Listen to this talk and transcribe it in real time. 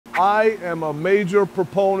I am a major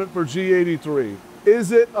proponent for G83.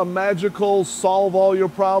 Is it a magical solve all your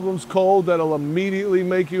problems code that'll immediately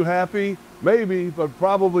make you happy? Maybe, but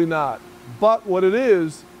probably not. But what it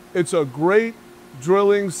is, it's a great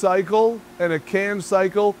drilling cycle and a can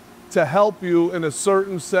cycle to help you in a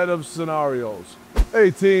certain set of scenarios.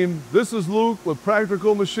 Hey team, this is Luke with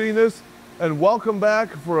Practical Machinist, and welcome back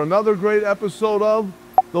for another great episode of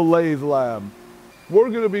the Lathe Lab.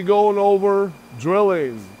 We're going to be going over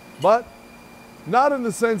drilling, but not in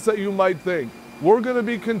the sense that you might think. We're going to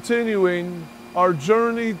be continuing our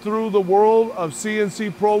journey through the world of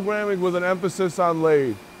CNC programming with an emphasis on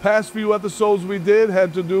lathe. Past few episodes we did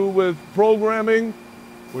had to do with programming.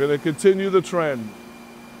 We're going to continue the trend.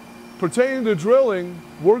 Pertaining to drilling,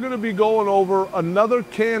 we're going to be going over another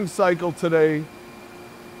can cycle today.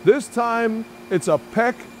 This time, it's a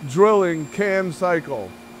peck drilling can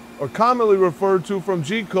cycle, or commonly referred to from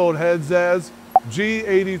G-code heads as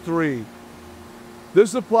G83.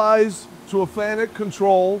 This applies to a FANUC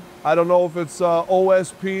control. I don't know if it's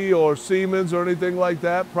OSP or Siemens or anything like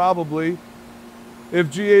that, probably. If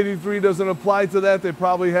G83 doesn't apply to that, they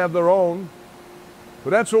probably have their own. But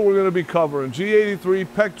that's what we're going to be covering, G83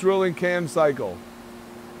 peck drilling can cycle.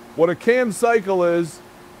 What a can cycle is,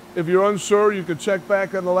 if you're unsure, you can check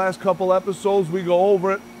back on the last couple episodes, we go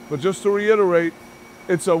over it. But just to reiterate,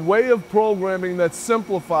 it's a way of programming that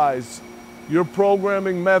simplifies your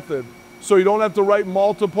programming method. So you don't have to write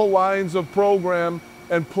multiple lines of program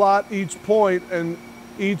and plot each point and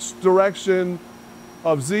each direction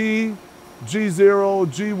of Z, G0,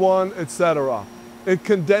 G1, etc. It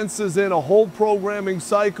condenses in a whole programming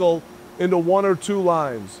cycle into 1 or 2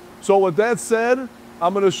 lines. So with that said,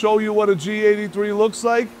 I'm going to show you what a G83 looks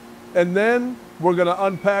like, and then we're going to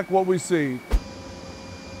unpack what we see.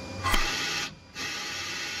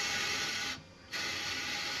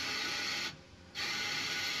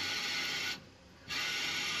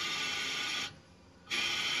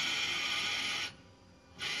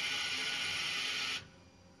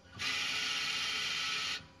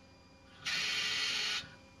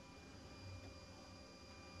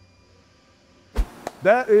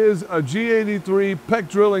 That is a G83 peck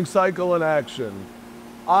drilling cycle in action.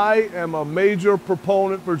 I am a major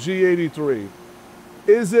proponent for G83.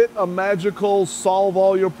 Is it a magical solve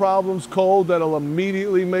all your problems code that'll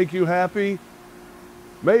immediately make you happy?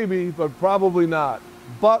 Maybe, but probably not.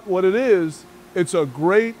 But what it is, it's a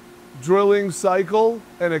great drilling cycle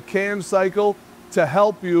and a can cycle to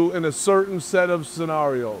help you in a certain set of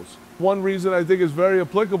scenarios. One reason I think is very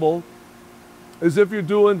applicable is if you're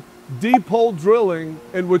doing deep hole drilling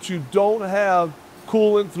in which you don't have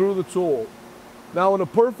coolant through the tool. Now, in a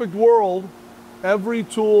perfect world, every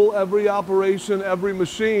tool, every operation, every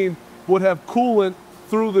machine would have coolant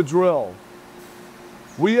through the drill.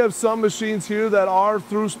 We have some machines here that are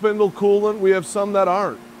through spindle coolant. We have some that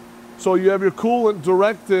aren't. So you have your coolant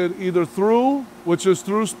directed either through, which is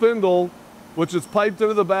through spindle, which is piped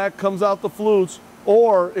into the back, comes out the flutes,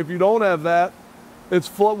 or if you don't have that, it's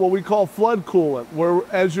what we call flood coolant, where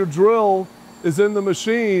as your drill is in the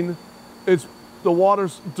machine, the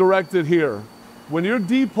water's directed here. When you're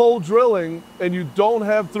deep hole drilling and you don't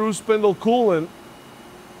have through spindle coolant,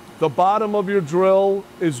 the bottom of your drill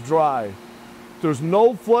is dry. There's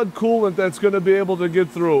no flood coolant that's going to be able to get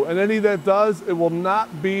through, and any that does, it will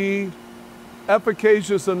not be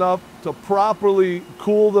efficacious enough to properly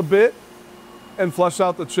cool the bit and flush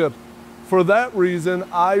out the chip. For that reason,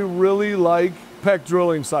 I really like peck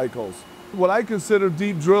drilling cycles. What I consider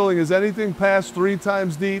deep drilling is anything past 3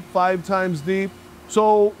 times deep, 5 times deep.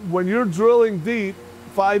 So when you're drilling deep,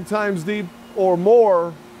 5 times deep or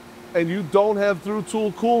more, and you don't have through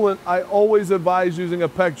tool coolant, I always advise using a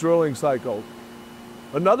peck drilling cycle.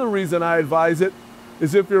 Another reason I advise it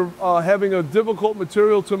is if you're having a difficult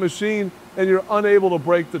material to machine and you're unable to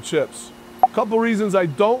break the chips. A couple reasons I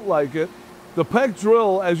don't like it. The peck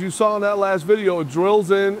drill, as you saw in that last video, it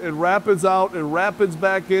drills in, it rapids out, it rapids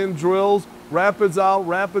back in, drills, rapids out,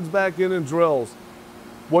 rapids back in, and drills.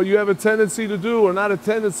 What you have a tendency to do, or not a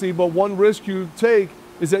tendency, but one risk you take,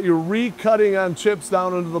 is that you're recutting on chips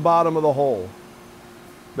down into the bottom of the hole.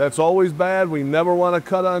 That's always bad. We never want to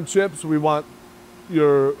cut on chips. We want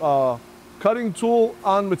your cutting tool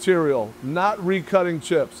on material, not recutting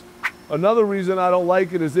chips. Another reason I don't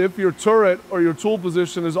like it is if your turret or your tool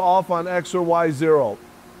position is off on X or Y zero.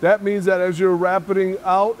 That means that as you're rapiding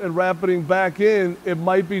out and rapiding back in, it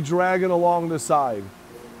might be dragging along the side.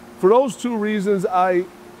 For those 2 reasons, I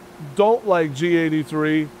don't like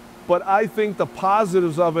G83, but I think the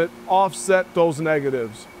positives of it offset those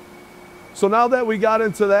negatives. So now that we got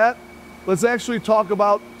into that, let's actually talk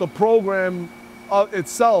about the program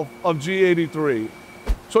itself of G83.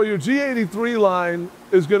 So your G83 line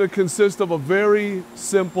is going to consist of a very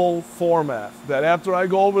simple format that after I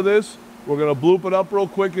go over this, we're going to bloop it up real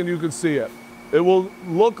quick and you can see it. It will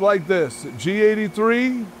look like this: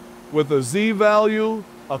 G83 with a Z value,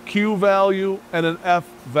 a Q value, and an F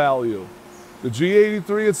value. The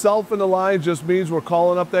G83 itself in the line just means we're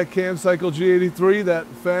calling up that cam cycle G83 that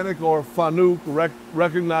Fanuc or Fanuc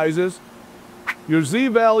recognizes. Your Z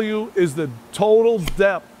value is the total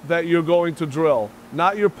depth that you're going to drill,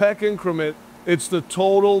 not your peck increment. It's the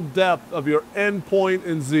total depth of your end point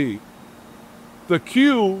in Z. The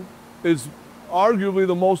Q is arguably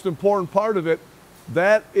the most important part of it.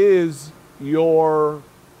 That is your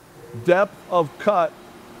depth of cut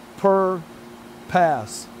per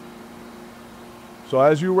pass. So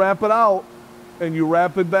as you wrap it out and you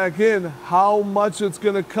wrap it back in, how much it's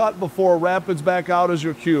going to cut before it rapids back out is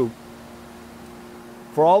your Q.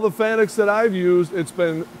 For all the Fanucs that I've used, it's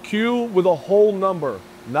been Q with a whole number,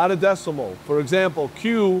 not a decimal. For example,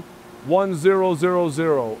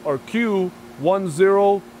 Q1000 or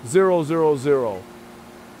Q10000.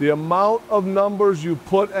 The amount of numbers you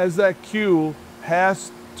put as that Q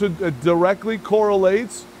has to directly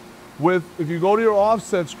correlates with, if you go to your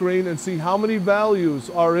offset screen and see how many values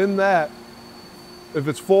are in that, if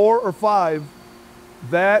it's 4 or 5,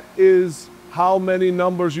 that is how many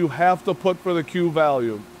numbers you have to put for the Q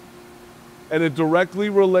value. And it directly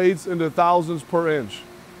relates into thousands per inch.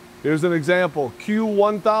 Here's an example: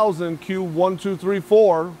 Q1000,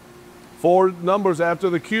 Q1234, 4 numbers after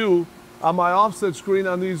the Q. On my offset screen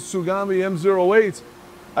on these Tsugami M08s,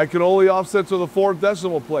 I can only offset to the 4th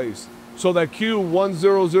decimal place. So that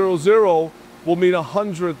Q1000 will mean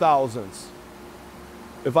 100 thousandths.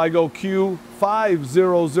 If I go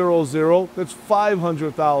Q5000, that's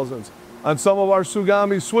 500 thousandths. On some of our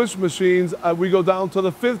Tsugami switch machines, we go down to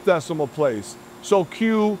the 5th decimal place. So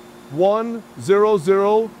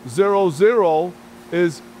Q10000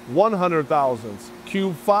 is 100 thousandths.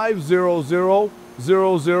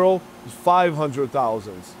 Q50000 is 500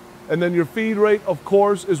 thousandths. And then your feed rate, of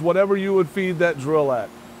course, is whatever you would feed that drill at.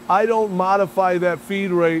 I don't modify that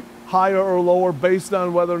feed rate higher or lower based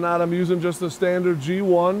on whether or not I'm using just a standard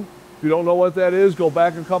G1. If you don't know what that is, go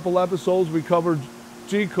back a couple episodes. We covered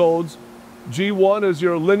G codes. G1 is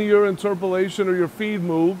your linear interpolation or your feed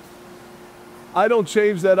move. I don't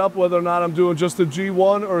change that up whether or not I'm doing just a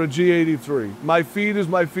G1 or a G83. My feed is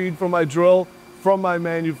my feed for my drill from my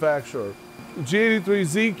manufacturer.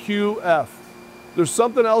 G83 ZQF. There's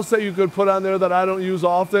something else that you could put on there that I don't use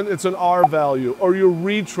often. It's an R value or your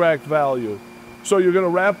retract value. So you're going to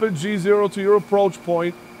rapid G0 to your approach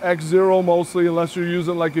point, X0 mostly, unless you're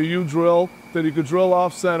using like a U drill, then you could drill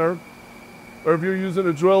off center. Or if you're using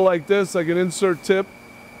a drill like this, like an insert tip,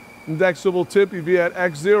 indexable tip, you'd be at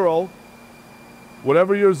X0.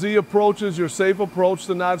 Whatever your Z approach is, your safe approach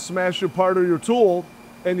to not smash your part or your tool.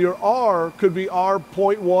 And your R could be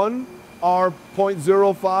R.1,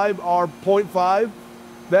 R.05, R.5.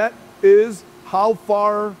 That is how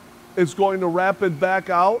far it's going to rapid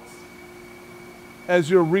back out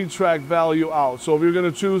as your retract value out. So if you're going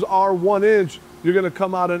to choose R1 inch, you're going to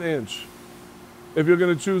come out an inch. If you're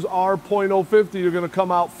going to choose R.050, you're going to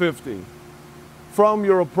come out 50 from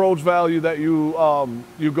your approach value that you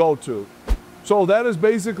go to. So that is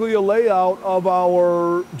basically a layout of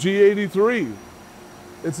our G83.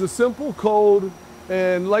 It's a simple code,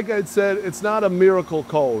 and like I said, it's not a miracle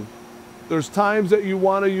code. There's times that you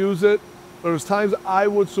want to use it. There's times I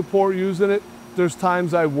would support using it. There's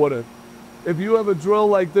times I wouldn't. If you have a drill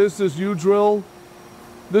like this U drill,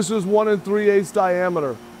 this is 1 3/8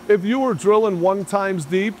 diameter. If you were drilling 1 times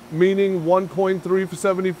deep, meaning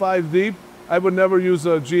 1.375 deep, I would never use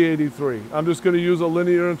a G83. I'm just going to use a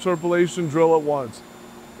linear interpolation drill at once.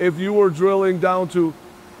 If you were drilling down to,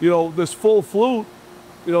 this full flute,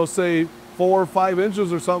 say 4 or 5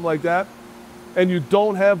 inches or something like that, and you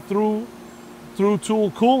don't have through tool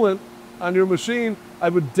coolant on your machine, I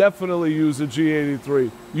would definitely use a G83.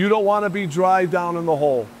 You don't want to be dry down in the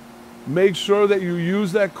hole. Make sure that you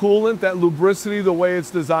use that coolant, that lubricity, the way it's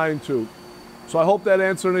designed to. So I hope that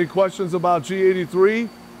answered any questions about G83.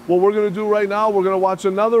 What we're going to do right now, we're going to watch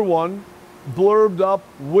another one blurbed up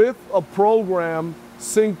with a program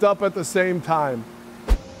synced up at the same time.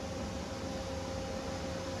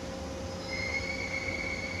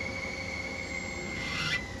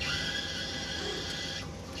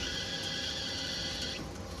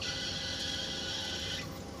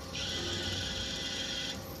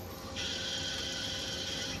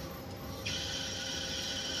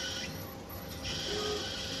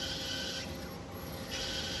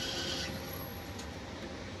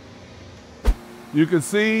 You can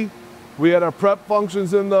see We had our prep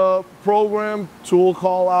functions in the program, tool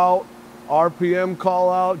call out, RPM call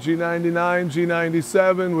out, G99,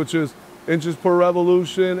 G97, which is inches per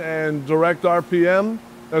revolution and direct RPM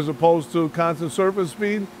as opposed to constant surface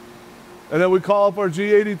speed. And then we call up our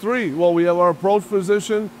G83. Well, we have our approach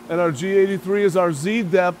position, and our G83 is our Z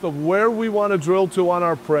depth of where we want to drill to on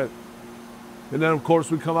our print. And then, of course,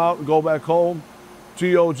 we come out and go back home.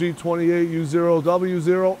 G28, U0,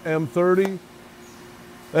 W0, M30.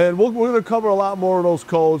 And we're going to cover a lot more of those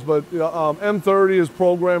codes, but M30 is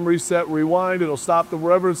program, reset, rewind. It'll stop the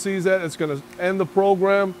wherever it sees that. It's going to end the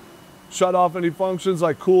program, shut off any functions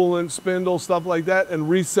like coolant, spindle, stuff like that, and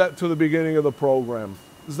reset to the beginning of the program.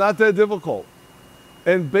 It's not that difficult.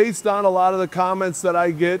 And based on a lot of the comments that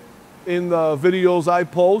I get in the videos I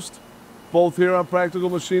post, both here on Practical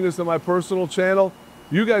Machinist and my personal channel,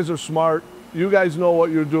 you guys are smart. You guys know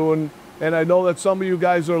what you're doing. And I know that some of you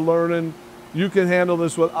guys are learning. You can handle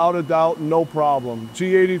this without a doubt, no problem.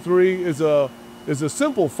 G83 is a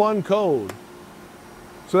simple, fun code.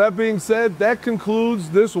 So that being said, that concludes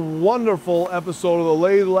this wonderful episode of the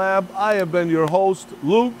Lathe Lab. I have been your host,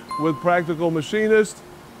 Luke, with Practical Machinist.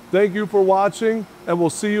 Thank you for watching, and we'll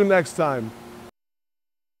see you next time.